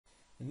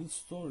In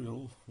this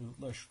tutorial, we would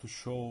like to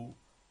show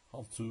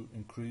how to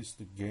increase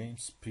the game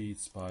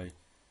speeds by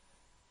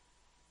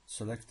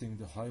selecting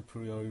the high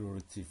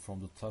priority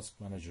from the task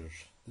manager.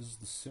 This is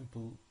the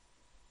simple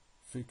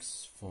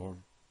fix for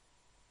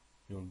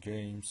your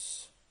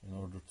games in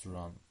order to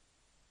run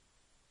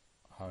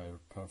higher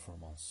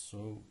performance.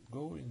 So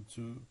go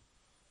into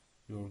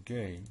your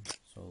game,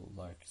 so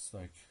it's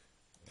like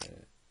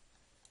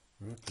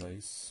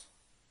replace,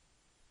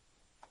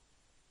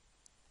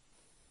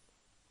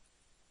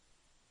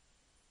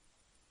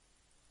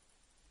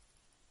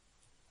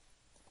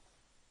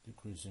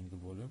 decreasing the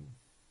volume,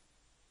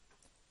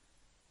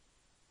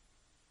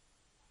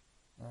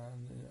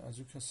 and as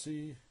you can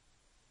see,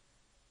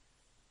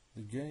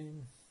 the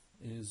game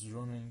is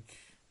running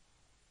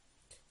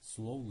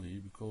slowly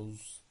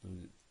because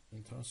the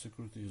internal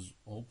security is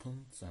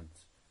opened and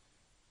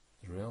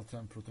the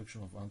real-time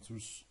protection of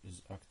antivirus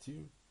is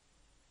active,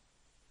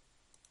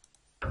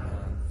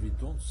 and we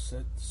don't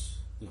set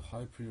the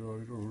high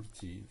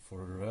priority for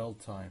real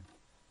time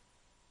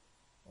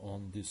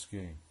on this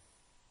game.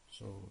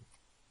 So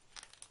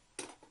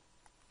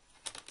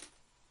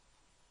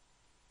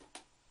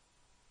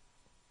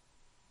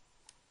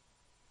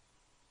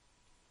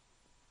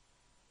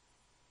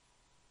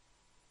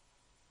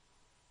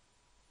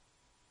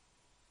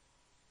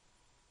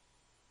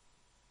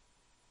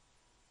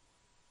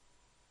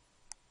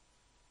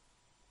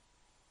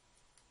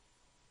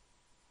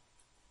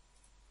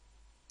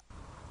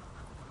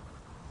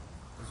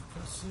as you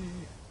can see,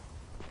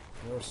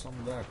 there are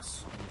some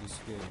lags in this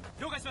game.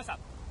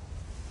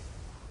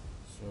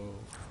 So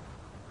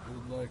we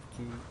would like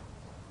to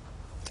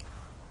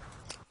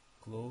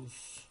close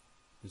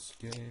this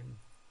game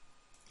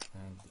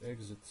and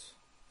exit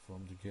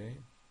from the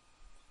game.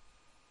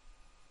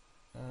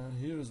 And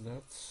here is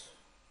that.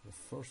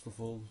 First of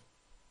all,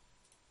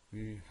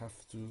 we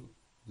have to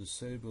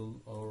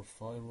disable our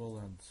firewall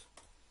and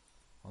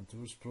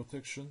antivirus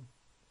protection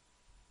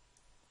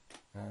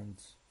and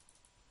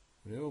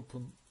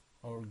reopen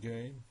our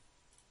game.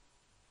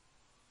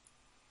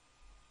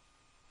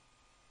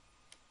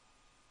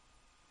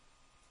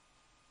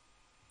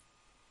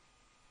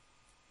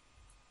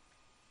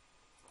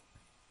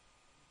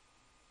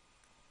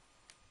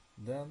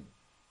 Then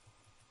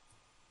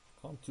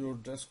come to your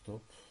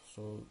desktop,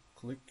 so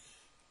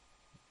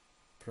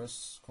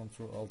press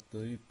Ctrl Alt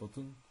Delete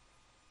button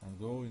and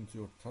go into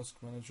your task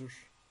manager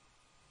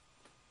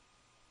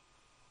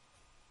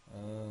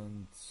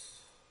and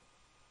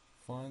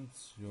find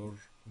your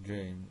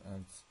game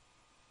and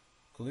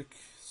click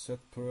set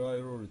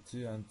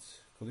priority and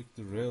click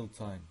the real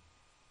time.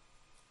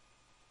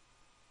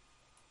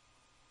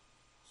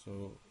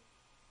 So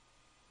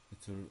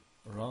it will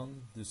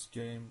run this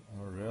game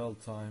on real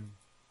time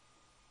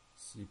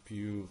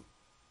CPU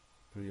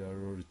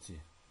priority.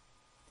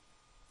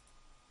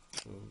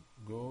 So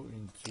go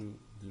into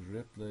the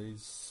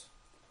replace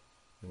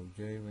your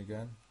game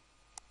again.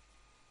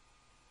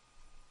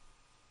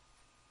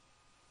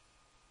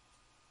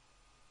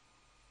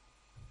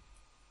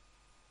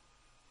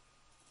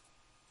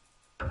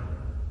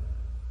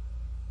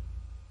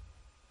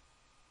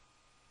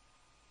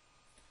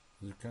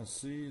 You can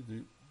see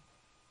the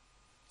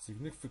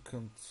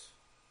significant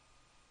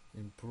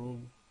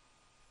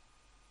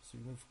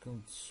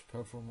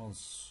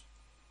performance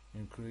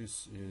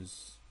increase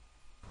is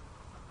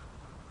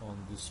on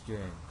this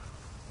game,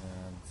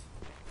 and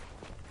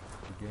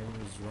the game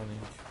is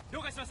running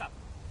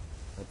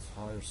at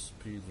higher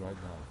speed right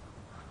now.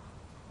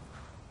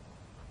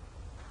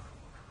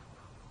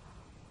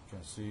 You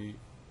can see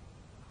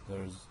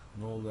there is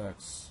no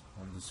lags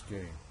on this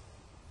game,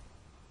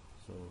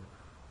 so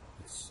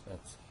it's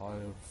at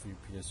higher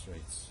FPS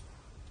rates.